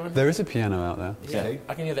 Can everyone? There is a piano out there. Yeah.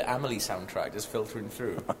 I can hear the Amelie soundtrack just filtering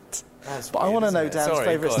through. That's But I weird, want to isn't know it? Dan's Sorry,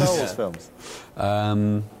 favourite go on, Star yeah. Wars films.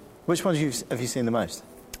 Um, Which ones have you seen the most?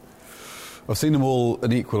 I've seen them all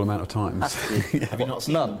an equal amount of times. Have you not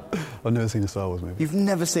seen None. I've never seen a Star Wars movie. You've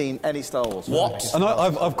never seen any Star Wars films? What? And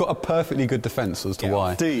I've got a perfectly good defence as to Yeah.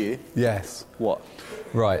 why. Do you? Yes. What?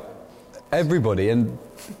 Right. Everybody and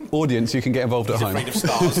audience, you can get involved at He's home. afraid of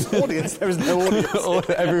stars. Audience? There is no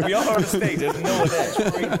audience. We are on stage, there's no one there.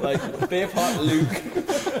 It's great, like, Bearpart, Luke,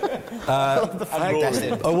 and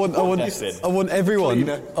Rory. I want everyone.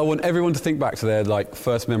 Cleaner. I want everyone to think back to their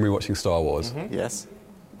first memory watching Star Wars. Yes.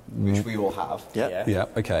 which we all have? Yeah. Yeah.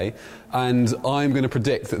 Okay. And I'm going to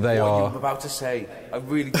predict that they What are you are. about to say? I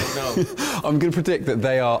really don't know. I'm going to predict that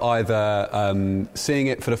they are either seeing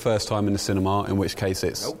it for the first time in the cinema, in which case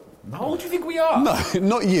it's. Nope. How old do you think we are? No,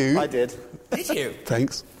 not you. I did. Did you?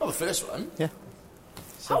 Thanks. Not the first one. Yeah.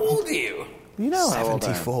 How old are you? You know how old I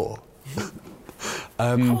am. 74.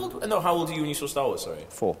 How old? No, how old are you when you saw Star Wars? Sorry.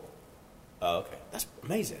 4. Oh, okay. That's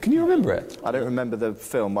amazing. Can you remember it? I don't remember the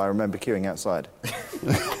film, but I remember queuing outside.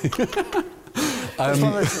 It's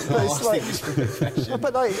one of those-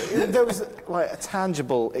 but there was like a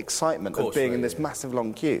tangible excitement of, course, being right, in this yeah. massive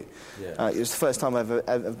long queue. Yeah. It was the first time I've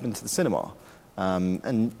ever been to the cinema.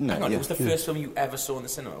 And no, Hang on, yeah. it was the first film you ever saw in the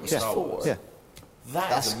cinema. It was Yeah. Star Wars. Yeah.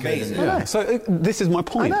 That's good, amazing. isn't it? Yeah. So this is my I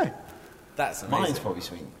point. know. That's amazing. Mine's probably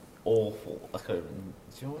sweet. Awful. I can't remember.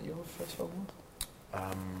 Do you know what your first film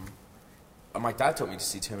was? My dad took me to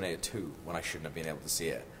see Terminator 2 when I shouldn't have been able to see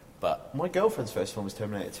it. But My girlfriend's first film was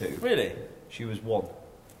Terminator 2. really, She was 1.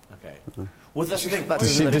 okay. Well, that's the thing.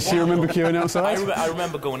 Does she remember queuing outside? I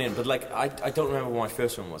remember going in, but I don't remember what my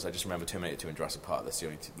first one was. I just remember Terminator 2 and Jurassic Park. That's the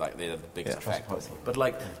only two, they're the biggest Yeah. effect. Jurassic Park.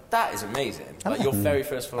 But that is amazing. Like your very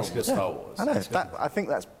first film was Star Wars. I know. I think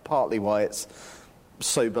that's partly why it's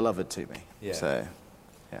so beloved to me. Yeah. So,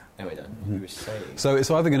 yeah. Anyway, Dan, you were saying. So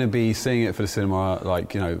it's either going to be seeing it for the cinema,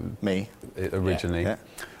 Me. originally, Yeah.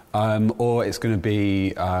 or it's going to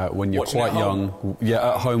be when you're Watching quite at home. young.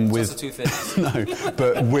 Yeah, at home That's with the two things. no,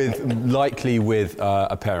 but likely with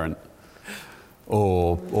a parent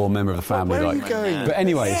or a member of the family. where are you going? But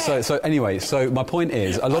anyway, so my point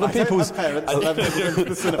is, a lot of people's parents. I've never been to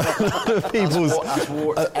the cinema. That's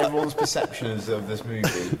warped everyone's perceptions of this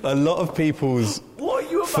movie. a lot of people's What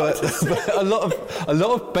are you about to say? a lot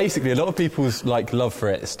of people's love for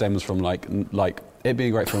it stems from like it being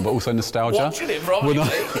a great film, but also nostalgia. Watching it, probably.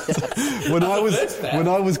 When I That's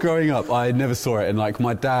fair. was growing up, I never saw it, and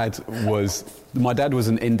my dad was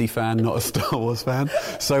an indie fan, not a Star Wars fan.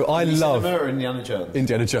 So I love Cinema or Indiana Jones?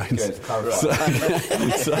 Indiana Jones. Good, clarify.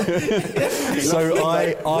 So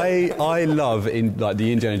I love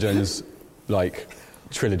the Indiana Jones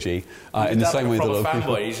trilogy in the same way that a lot of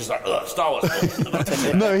people. fanboy, he's just like, ugh, Star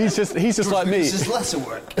Wars. No, he's just like me. This is lesser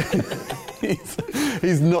work.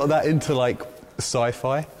 He's not that into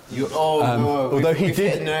sci-fi. Although he we've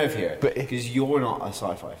did- hit a nerve here, but- because you're not a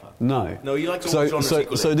sci-fi fan. No. No, you like to watch genres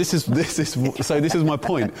equally. so this is my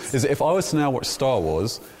point. Is that if I was to now watch Star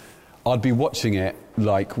Wars, I'd be watching it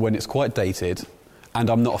when it's quite dated, and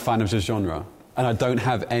I'm not a fan of the genre. and I don't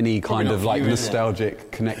have any kind of like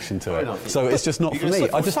nostalgic connection to it. So it's just not for me.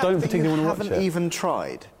 I just don't particularly want to watch it. Haven't even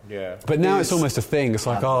tried. Yeah. But now it's almost a thing. It's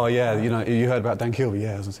like, oh yeah, you know, you heard about Dan Kilby?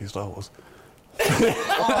 Yeah, I was going to see Star Wars.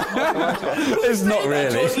 It's not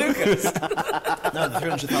really. George Lucas. No, the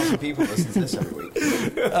 300,000 people listen to this every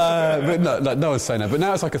week. But no one's saying that. But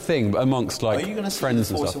now it's like a thing amongst like Are you going to see friends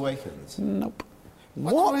The and Force stuff. Awakens? Nope.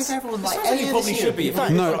 What? If everyone like You probably should be.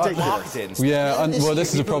 No, Marketing. Yeah, well,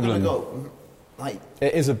 this is a problem.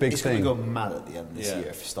 It is a big it's thing. It's going to go mad at the end of this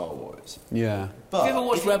year for Star Wars. Yeah. Have you ever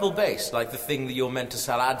watched Rebel Base? Like the thing that you're meant to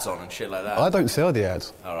sell ads on and shit like that? I don't sell the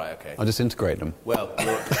ads. All right, okay. I just integrate them. Well,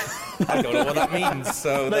 I don't know what that means,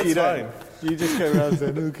 so No, that's you fine. don't. You just go around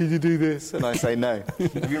saying, "Oh, can you do this?" And I say no.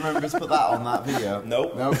 Have you remembered to put that on that video?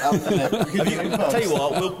 Nope. No. I'll tell you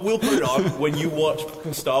what, we'll put it on when you watch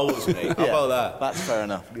Star Wars with me. How about that? That's fair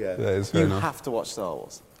enough. Yeah. That is fair You enough. have to watch Star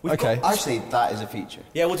Wars. Okay. Actually, that is a feature.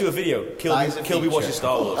 Yeah, we'll do a video. That is a Kilby feature. watches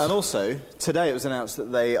Star Wars. And also, today it was announced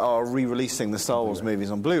that they are re-releasing the Star Wars movies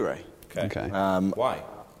on Blu-ray. Okay. Why?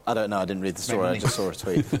 I don't know. I didn't read the story. I just saw a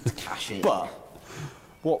tweet. Cash in. But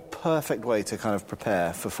what perfect way to kind of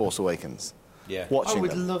prepare for Force Awakens? Yeah. I Watching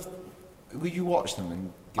would them. love... Would you watch them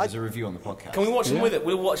and give us a review on the podcast? Can we watch them with it?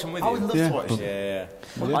 We'll watch them with you. I would love to watch them. Yeah.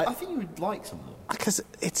 Well, I think you would like some of them. Because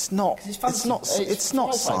it's not, 'Cause it's fancy. it's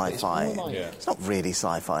not Sci-fi, but it's sci-fi. more like- Yeah. It's not really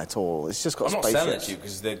sci-fi at all. It's just got I'm not spaceships. selling it to you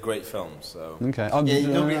because they're great films. So. Okay.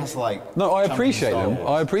 Nobody has to like... No, I champion appreciate Star them. Wars.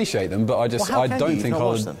 I appreciate them, but I just Well, how I can don't you? You've think not I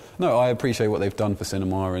watched would. them. No, I appreciate what they've done for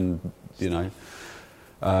cinema and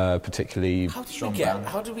particularly How did Strong we get? band.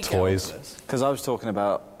 How did we Toys. get onto this? Because I was talking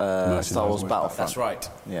about Star Wars Battlefront. That's right.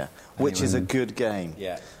 Yeah, which is a good game.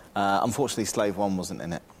 Yeah. Unfortunately, Slave 1 wasn't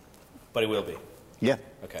in it. But it will be. Yeah.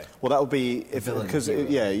 Okay. Well, that would be if Villain because hero.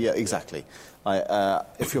 yeah, exactly.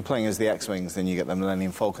 If you're playing as the X-wings, then you get the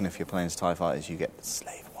Millennium Falcon. If you're playing as TIE fighters, you get the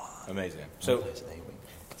Slave 1. Amazing. So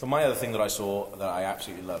my other thing that I saw that I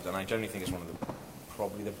absolutely loved, and I generally think it's one of the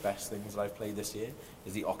probably the best things that I've played this year,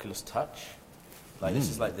 is the Oculus Touch. Like this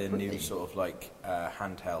is like the new sort of like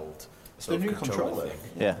handheld sort of new controller controller.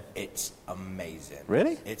 thing. Yeah. It's amazing.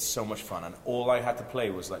 Really? It's so much fun, and all I had to play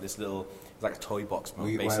was like this little, like a toy box mode,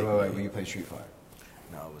 Wait, basically. wait. Will you play Street Fighter?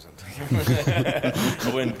 No, I wasn't.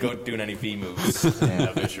 I wouldn't go doing any V moves.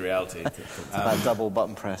 Virtual reality. That double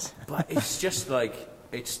button press. But it's just like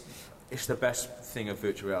it's the best thing of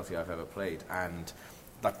virtual reality I've ever played, and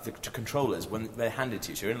like the controllers when they're handed to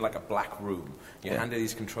you, so you're in like a black room, you're handed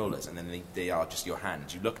these controllers, and then they are just your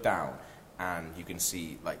hands. You look down, and you can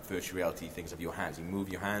see like virtual reality things of your hands. You move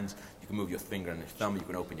your hands, you can move your finger and your thumb, you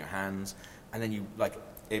can open your hands, and then you like.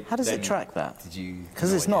 How does it track that? Did you...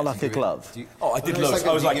 Because it's not like a glove. Oh, I did It's loads. like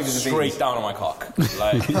I was like give us a straight beat. down on my cock,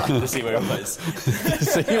 like to see where it was.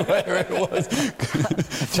 see where it was.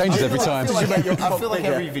 Changes every time. I feel like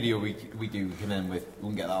every video we do, we can end with,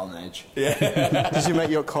 we'll get that on edge. Did you make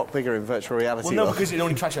your cock bigger in virtual reality? Well, no, or- because it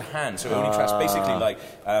only tracks your hand, so it only tracks basically like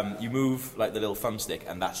you move like the little thumbstick,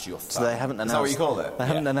 and that's your thumb. So they haven't announced. that what you call it? They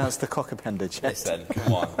haven't announced the cock appendage yet. Listen,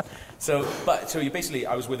 come on. So you basically,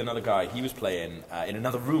 I was with another guy. He was playing in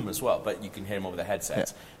another room as well, but you can hear him over the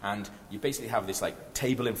headset. And you basically have this like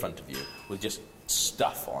table in front of you with just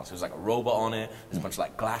stuff on. So there's like a robot on it. There's a bunch of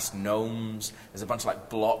like glass gnomes. There's a bunch of like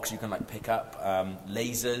blocks you can like pick up.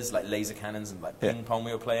 Lasers, like laser cannons, and like ping pong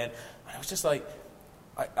we were playing. And it was just like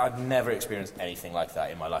I've never experienced anything like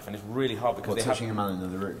that in my life, and it's really hard because they touching a man in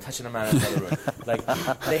another room. touching a man in another room. Like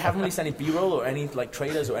they haven't released any B-roll or any like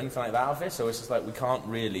trailers or anything like that of it, so it's just like we can't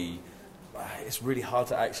really. It's really hard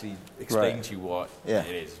to actually explain Right. to you what Yeah.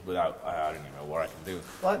 it is without. I don't even know what I can do.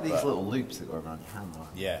 Like these But, little loops that go around your hand,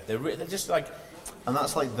 aren't they? Yeah, they're just like. And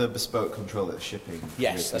that's like the bespoke controller that's shipping.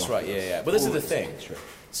 Yes, that's right. Yeah. But this is the thing.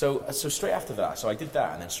 So straight after that, so I did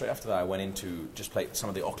that, and then straight after that, I went into just play some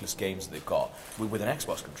of the Oculus games that they've got with an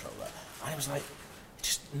Xbox controller, and it was like, it's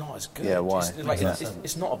just not as good. Yeah, why? Just, like,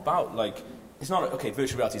 it's not about like. It's not, okay,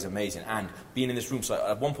 virtual reality is amazing, and being in this room, so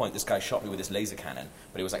at one point this guy shot me with this laser cannon,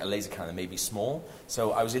 but it was like a laser cannon that made me small,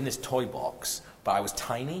 so I was in this toy box, but I was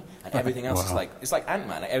tiny, and everything else is like, it's like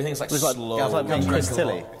Ant-Man, like, everything's like It's like, slow. it's like being Chris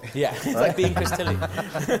Tilly. Yeah, it's like being Chris Tilly.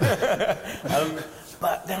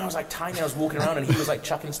 But then I was like tiny, I was walking around, and he was like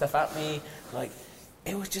chucking stuff at me, like,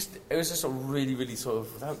 it was just a really, really sort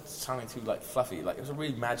of, without sounding too like fluffy, like it was a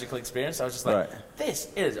really magical experience. I was just like, this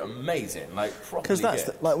is amazing, like properly Because that's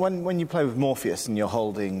good. like when you play with Morpheus and you're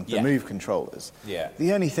holding the Yeah. move controllers. Yeah.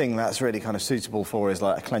 The only thing that's really kind of suitable for is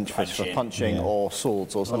like a clench fist for punching or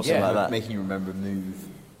swords or something like that. Making you remember move.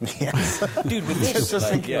 Yes. Dude, with this, Just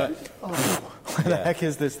like, thinking yeah. like, where the heck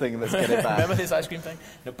is this thing? Let's get it back. Remember this ice cream thing?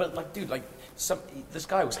 No, but like, dude, like, this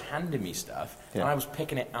guy was handing me stuff, and I was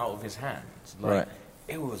picking it out of his hands. Like, Right.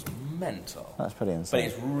 It was mental. That's pretty insane. But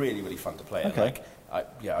it's really, really fun to play. Okay. And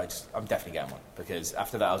I'm definitely getting one because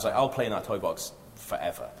after that I was like, I'll play in that toy box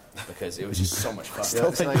forever because it was just so much fun.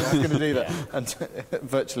 Still think you're going to do that and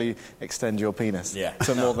virtually extend your penis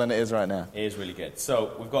to more than it is right now. It is really good.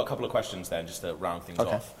 So we've got a couple of questions then just to round things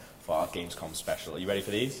off for our Gamescom special. Are you ready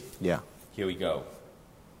for these? Yeah. Here we go.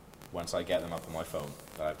 Once I get them up on my phone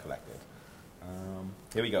that I've collected.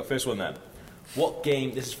 Here we go. First one then. What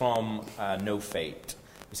game, this is from No Fate.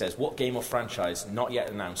 It says, what game or franchise not yet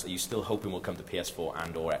announced are you still hoping will come to PS4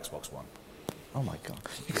 and or Xbox One? Oh my god.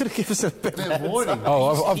 You could have given us a bit of warning.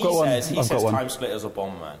 Oh, I've got one. He says Time Splitters or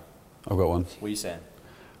Bomberman. I've got one. What are you saying?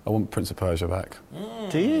 I want Prince of Persia back.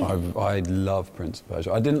 Do you? I love Prince of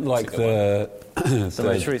Persia. I didn't like the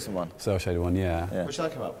most recent one. Cell shaded one, yeah. What do you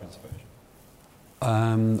like about Prince of Persia?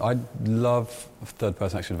 I love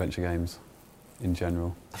third-person action adventure games in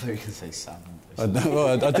general. I thought you were going to say sand. I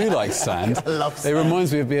do like sand. I love sand. It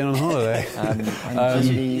reminds me of being on holiday. And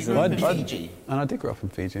Fiji. And I did grow up in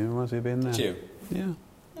Fiji. It reminds me of being there. Did you? Yeah.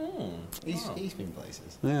 He's been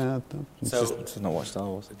places. Yeah. So, Just not watch Star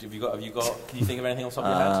Wars. have you got, can you think of anything off the top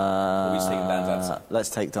of your head? Or are we just taking Dan's answer? Let's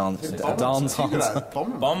take Dan's Bomberman. answer.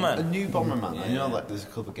 Bomberman. A new Bomberman. Yeah. You know, like, there's a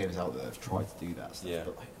couple of games out there that have tried to do that stuff. Yeah.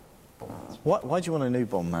 But, like, Bomberman's Why do you want a new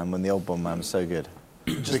Bomberman when the old Bomberman was so good?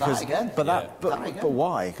 just that again. But That again. but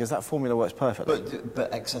why? Because that formula works perfectly.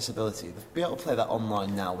 But accessibility. Be able to play that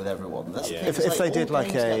online now with everyone. That's the thing, If it's they all did like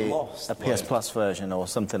games get a lost. PS Plus version or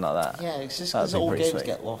something like that. Yeah, it's just that'd because be all pretty games sweet.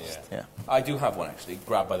 get lost. Yeah. I do have one actually,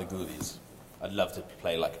 Grabbed by the Ghoulies. I'd love to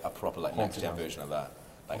play like a proper like next gen version of that.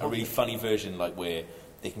 Like a really funny version like where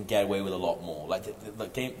they can get away with a lot more. Like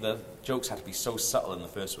the jokes had to be so subtle in the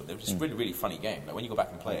first one. They were just really, really funny game. Like when you go back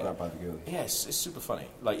and play Grabbed by the Ghoulies. Yeah, it's super funny.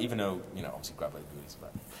 Like even though, obviously Grabbed by the Ghoulies,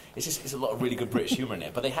 but it's a lot of really good British humour in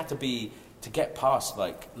it. But they had to get past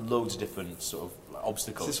like loads of different sort of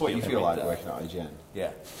obstacles. Is this what you feel like working at IGN?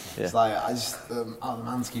 Yeah. It's like, the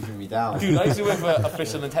man's keeping me down. Dude, I used to work for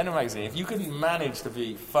Official Nintendo magazine. If you can manage to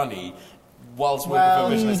be funny whilst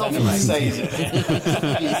working for Official Nintendo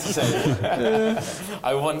magazine.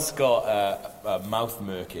 I once got a mouth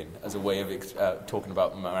merkin as a way of talking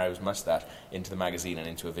about Mario's mustache into the magazine and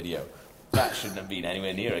into a video. That shouldn't have been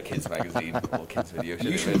anywhere near a kids' magazine or kids' video.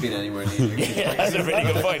 You should have been anywhere near a kids' magazine. That's a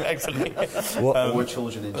really good point, actually. Or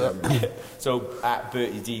children in general. So, at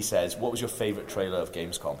Bertie D says, what was your favourite trailer of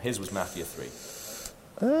Gamescom? His was Mafia 3.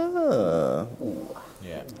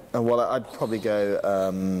 Yeah. Well, I'd probably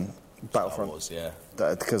go Battlefront. Wars, yeah.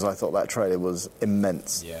 Because I thought that trailer was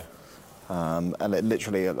immense. Yeah. And it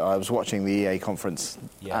literally, I was watching the EA conference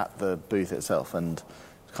Yeah. at the booth itself and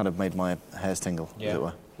kind of made my hairs tingle, as it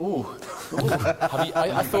were. Ooh. Have you,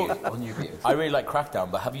 I thought On your beard. I really like Crackdown,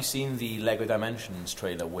 but have you seen the Lego Dimensions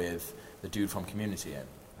trailer with the dude from Community in?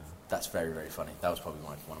 That's very, very funny. That was probably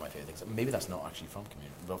one of my favourite things. Maybe that's not actually from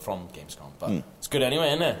from Gamescom, but it's good anyway,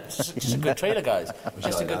 isn't it? It's just a good trailer, guys.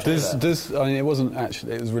 Just a good trailer. It wasn't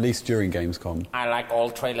actually. It was released during Gamescom. I like all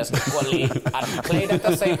trailers equally and played at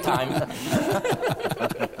the same time.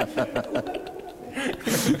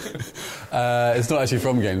 It's It's not actually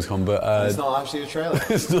from Gamescom, but It's not actually a trailer.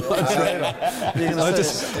 it's not a trailer. I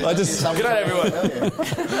just. Good night, everyone. You're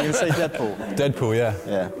going to say Deadpool? Deadpool, yeah.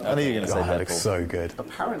 Yeah, I knew you were going to say God, that looks Deadpool. so good.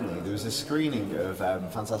 Apparently, there was a screening of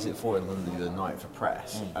Fantastic Four in London the other night for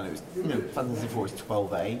press, and it was, Fantastic Four is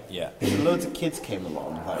 12A. Yeah. Loads of kids came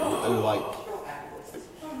along, they were like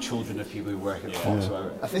children of people who work at Fox.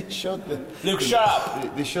 Whatever. And they showed Luke, shut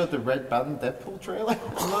up! They showed the Red Band Deadpool trailer.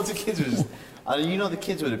 And loads of kids were just, and the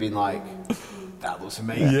kids would have been like, "That looks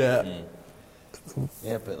amazing." Yeah.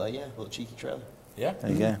 Yeah, but a little cheeky trailer. Yeah.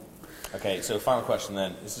 There you go. Okay, so final question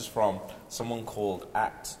then. This is from someone called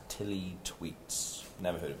 @TillyTweets.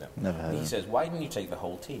 Never heard of him. Never heard of He him. says, why didn't you take the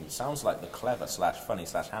whole team? Sounds like the clever / funny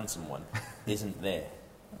 / handsome one isn't there.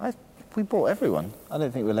 We brought everyone. I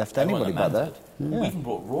don't think we left Everyone anybody back there. that mattered. We even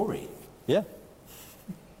brought Rory. Yeah.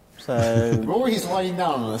 So Rory's lying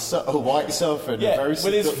down on a white sofa in a Yeah, very with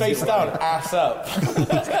his face down, ass up.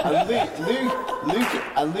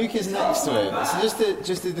 and Luke is next to him. So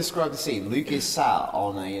just to describe the scene, Luke is sat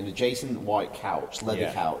on an adjacent white couch,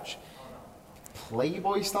 leather couch,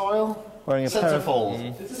 Playboy style, wearing a pair of,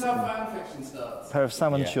 centerfold. This is how fan fiction starts. pair of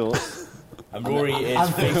salmon shorts. And Rory is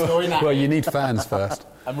And things going Well, you need fans first.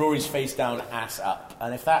 and Rory's face down, ass up.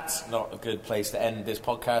 And if that's not a good place to end this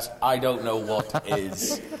podcast, I don't know what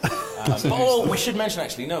is. We should mention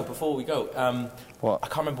actually, before we go. What? I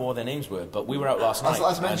can't remember what their names were, but we were out last night.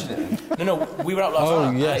 Let's mention it. No, we were out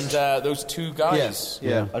last night. yes. And those two guys,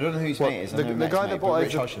 Yeah. I don't know who his mate is. I The know guy Matt's that mate, bought but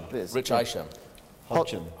Rich over Hodgson. this. Rich Isham.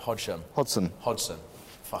 Hodgson. Hodgson. Hodgson.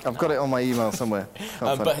 I've got it on my email somewhere.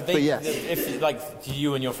 But yeah. if like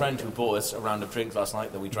you and your friend who bought us a round of drinks last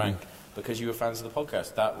night that we drank because you were fans of the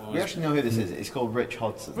podcast, that was... We actually know who this is. It's called Rich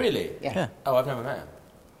Hodson. Really? Yeah. Oh, I've never met him.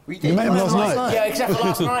 You met him last night? Yeah, except for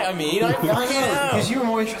last night, I mean. Because you were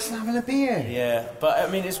more interested in having a beer. Yeah, but I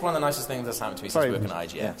mean, it's one of the nicest things that's happened to me since Very working at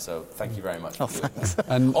much, IGN, yeah. so thank you very much. Oh, thanks.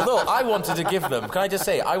 And Although I wanted to give them, can I just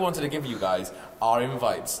say, I wanted to give you guys our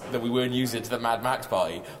invites that we weren't using to the Mad Max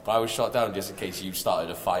party, but I was shot down just in case you started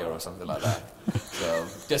a fire or something like that. So,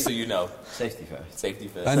 just so you know. Safety first. Safety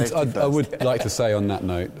first. And I would like to say on that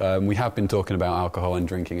note, we have been talking about alcohol and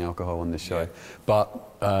drinking alcohol on this show,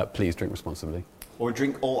 but please drink responsibly. Or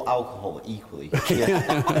drink all alcohol equally. I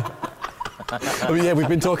mean, yeah, we've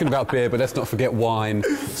been talking about beer, but let's not forget wine,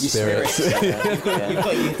 spirits. You've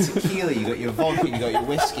got your tequila, you've got your vodka, you've got your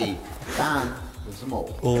whiskey, and there's some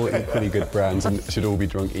all. All equally good brands and should all be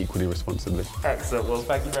drunk equally responsibly. Excellent. Well,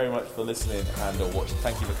 thank you very much for listening and watching.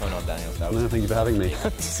 Thank you for coming on, Daniel. That was... No, thank you for having me.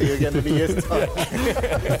 See you again in a year's time.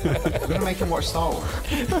 We're going to make him watch Star Wars.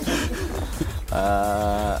 Is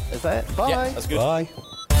that it? Bye. Yeah, that's good. Bye.